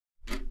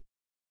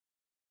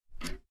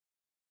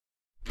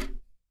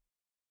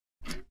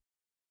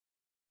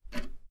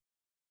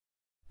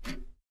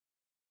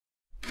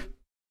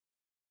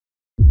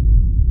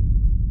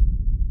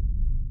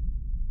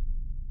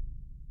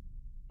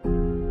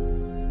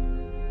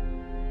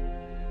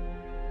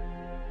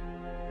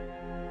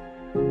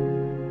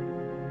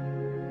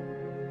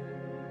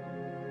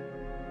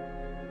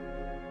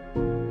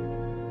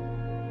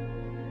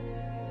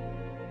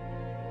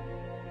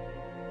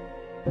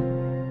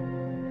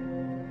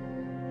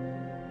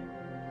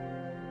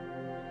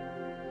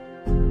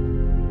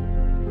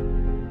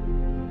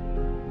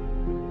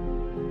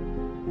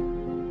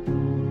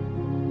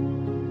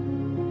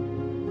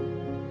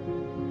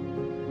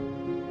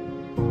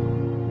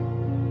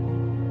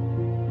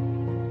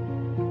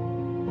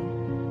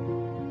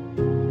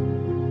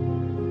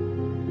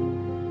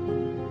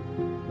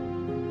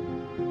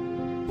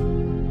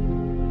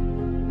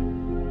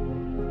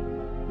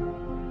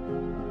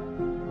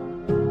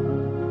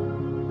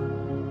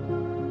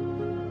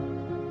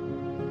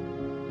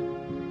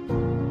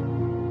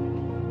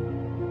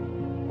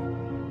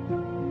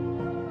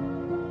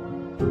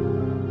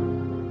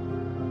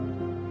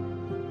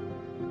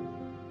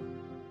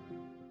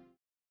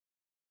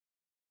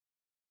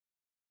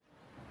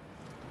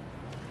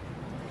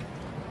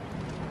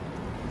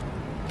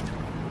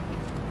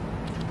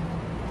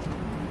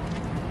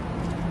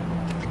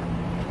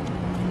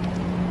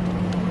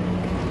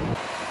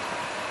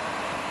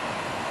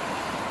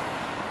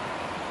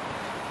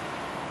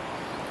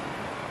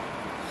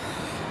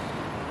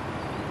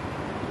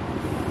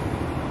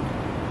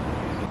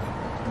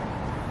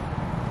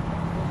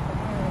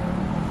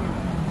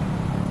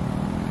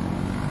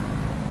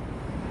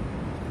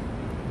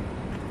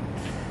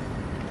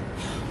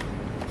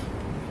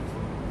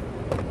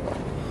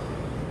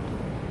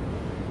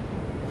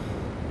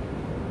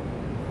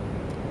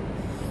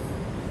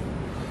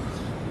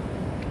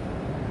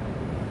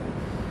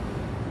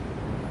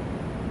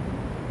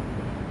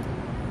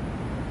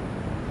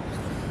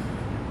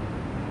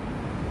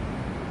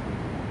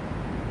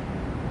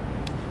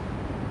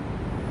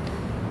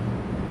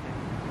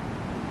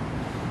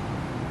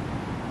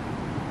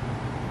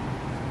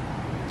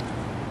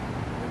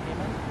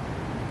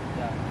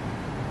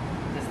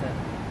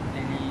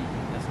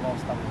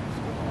Stuff was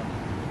going on.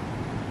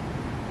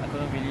 I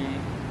couldn't really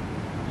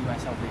be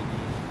myself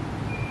lately,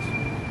 so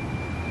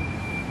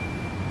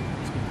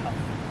it's been tough,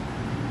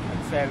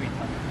 very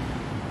tough.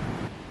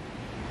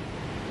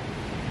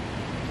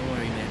 Don't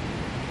worry, man.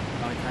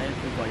 Our entire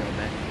crew got your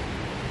back.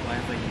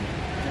 Whatever you need,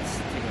 just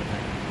take your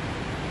time.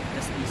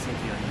 Just be safe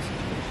to your new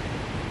situation.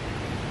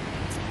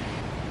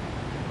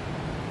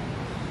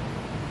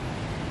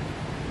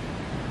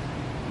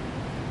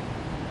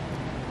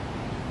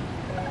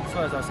 So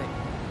as I was saying.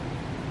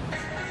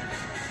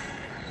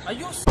 Are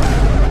you?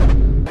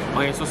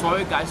 Okay, so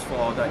sorry guys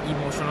for the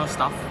emotional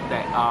stuff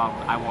that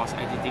I was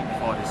editing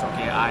before this,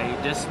 okay? I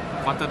just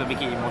wanted to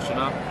make it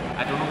emotional.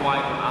 I don't know why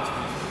you asked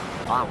me.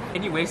 Wow.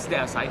 Anyways,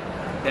 that aside,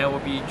 there will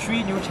be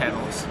 3 new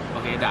channels,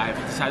 okay, that I've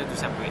decided to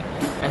separate.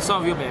 And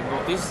some of you may have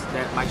noticed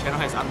that my channel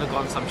has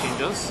undergone some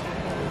changes.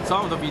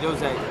 Some of the videos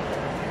that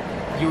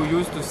you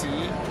used to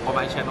see on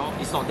my channel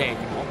is not there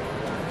anymore.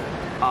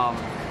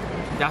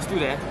 They're still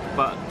there,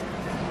 but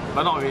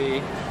not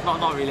really.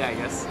 Not really, I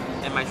guess.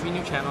 And my 3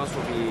 new channels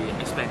will be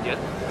Expandion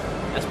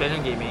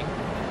Gaming,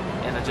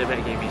 and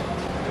drastic Gaming.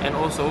 And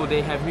also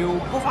they have new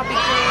profile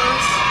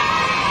pictures.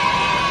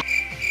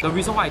 The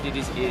reason why I did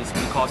this is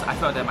because I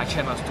felt that my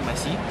channel is too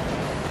messy.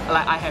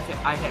 Like I had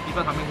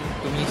people coming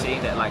to me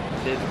saying that like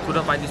they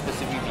couldn't find this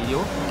specific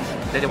video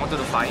that they wanted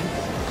to find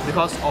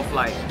because of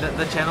like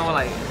the channel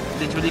like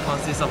literally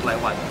consists of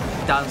like what?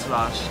 Dance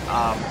Rush,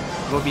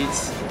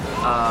 Robits,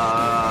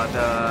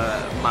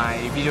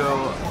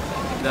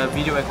 the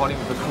video recording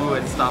with the crew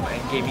and stuff, and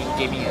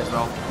gaming as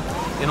well.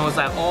 You know, it's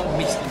like all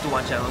mixed into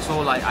one channel. So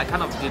like I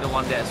kind of didn't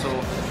want that. So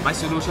my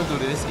solution to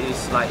this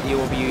is like it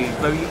will be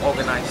very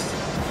organized,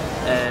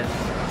 and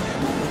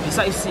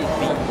besides it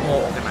being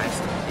more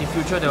organized, in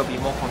future there will be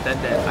more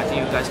content that I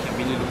think you guys can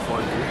really look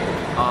forward to.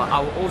 I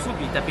will also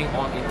be tapping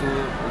on into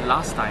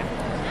last time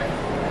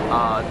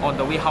on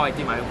the way how I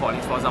did my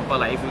recordings. For example,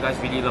 like if you guys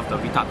really love the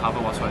retard cover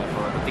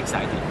whatsoever, the things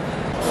that I did.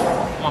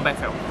 One back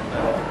fell.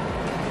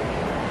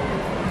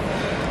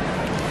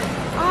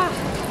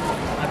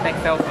 My back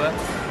fell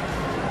first.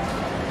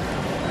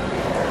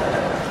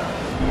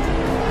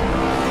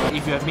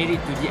 If you have made it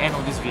to the end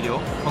of this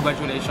video,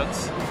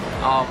 congratulations.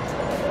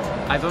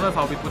 I don't know if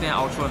I'll be putting an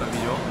outro on the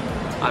video.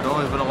 I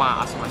don't even know why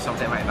I'm asking myself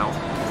that right now.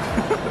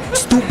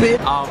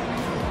 Stupid!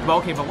 But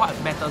okay, but what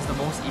matters the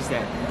most is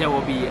that there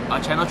will be a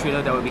channel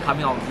trailer that will be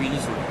coming out really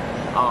soon.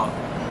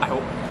 I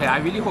hope. Okay, I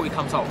really hope it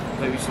comes out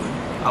very soon.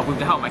 With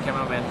the help of my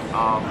cameraman,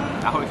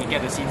 I hope we can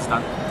get the scenes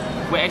done.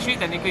 Well, actually,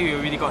 technically, we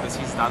already got the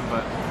scenes done,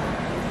 but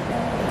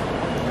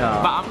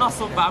I'm not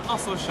so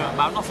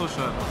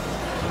sure.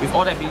 With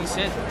all that being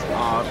said,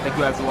 thank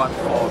you everyone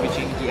for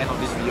reaching the end of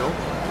this video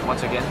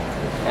once again,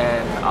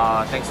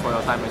 and thanks for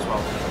your time as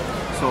well.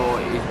 So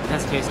in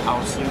that case,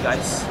 I'll see you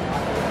guys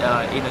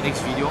in the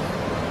next video.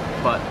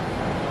 But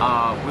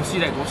we'll see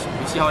that goes.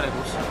 We'll see how that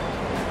goes.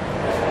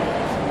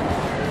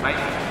 Right?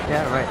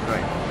 Yeah,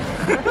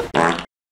 right.